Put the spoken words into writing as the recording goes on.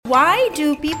Why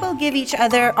do people give each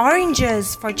other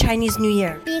oranges for Chinese New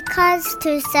Year? Because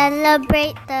to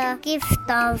celebrate the gift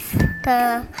of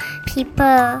the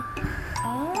people.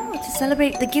 Oh, to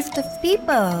celebrate the gift of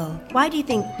people. Why do you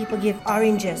think people give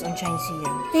oranges on Chinese New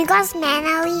Year? Because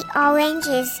Mandarin orange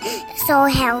is so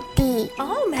healthy.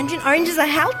 Oh, Mandarin oranges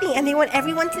are healthy and they want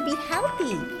everyone to be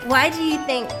healthy. Why do you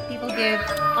think people give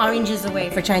oranges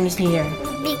away for Chinese New Year?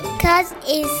 Because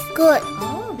it's good.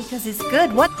 Oh, because it's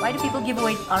good. Why do people give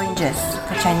away oranges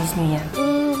for Chinese New Year?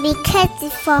 Because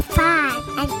it's for fun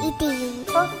and eating.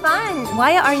 For fun.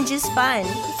 Why are oranges fun?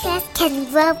 Because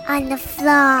can rub on the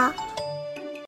floor.